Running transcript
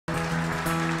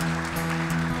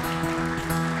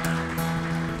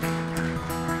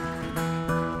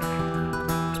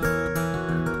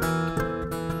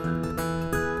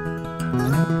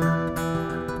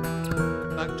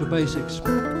basics.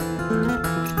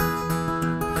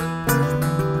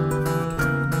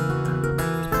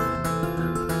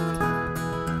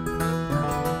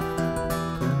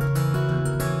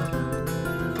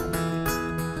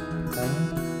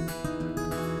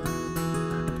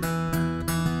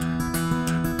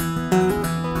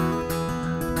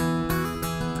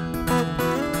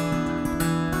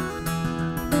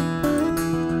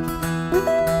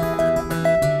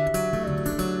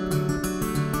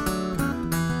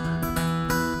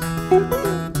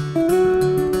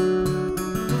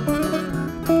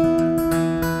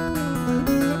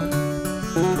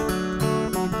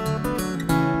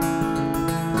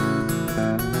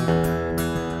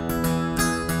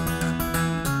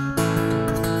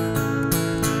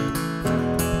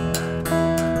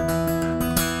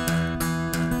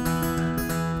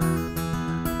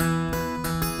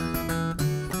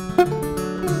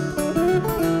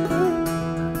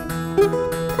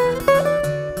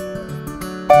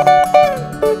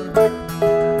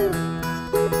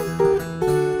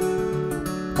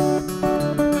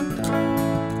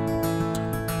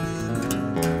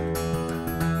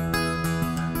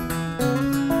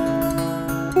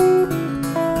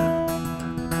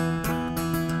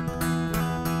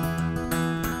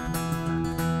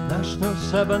 National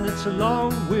 7, it's a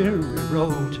long, weary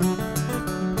road.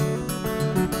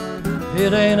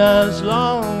 It ain't as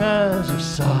long as a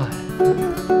sigh.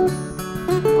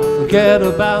 I'll forget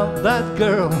about that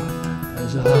girl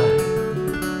as I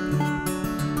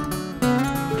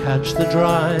catch the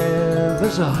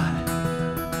driver's eye.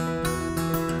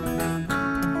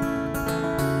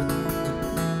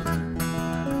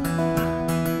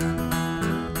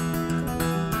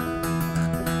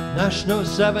 National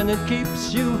 7, it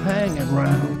keeps you hanging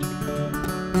round.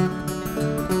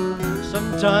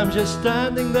 Sometimes you're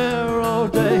standing there all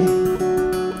day,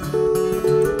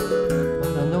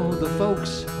 but I know the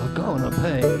folks are gonna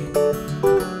pay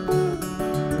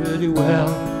pretty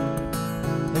well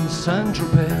in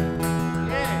Saint-Tropez.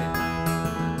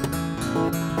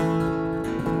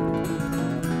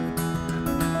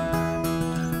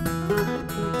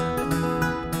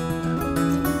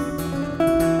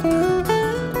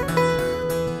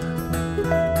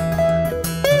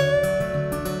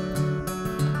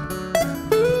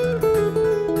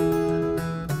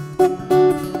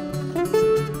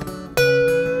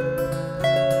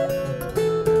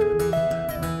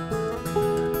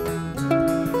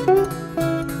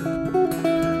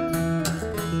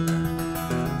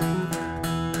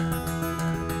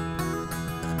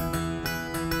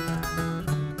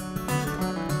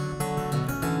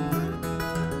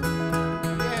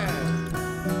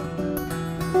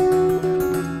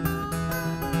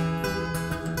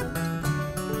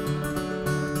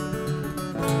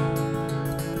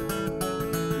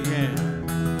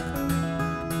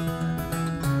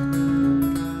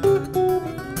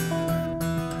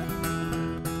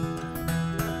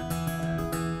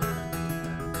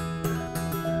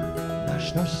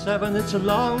 National 7, it's a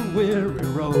long, weary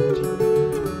road.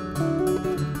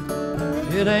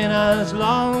 It ain't as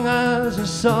long as a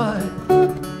sigh.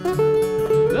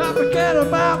 I forget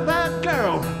about that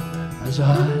girl as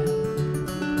I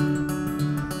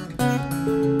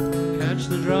catch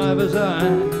the driver's eye.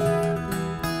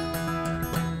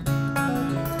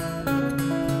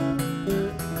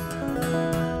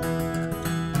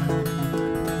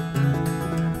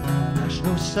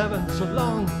 National 7, it's a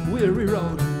long, weary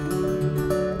road.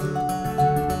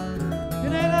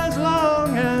 It ain't as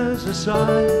long as a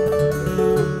sigh.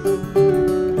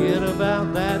 Forget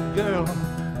about that girl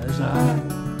as I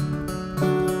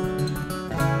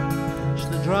catch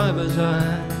the driver's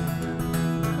eye.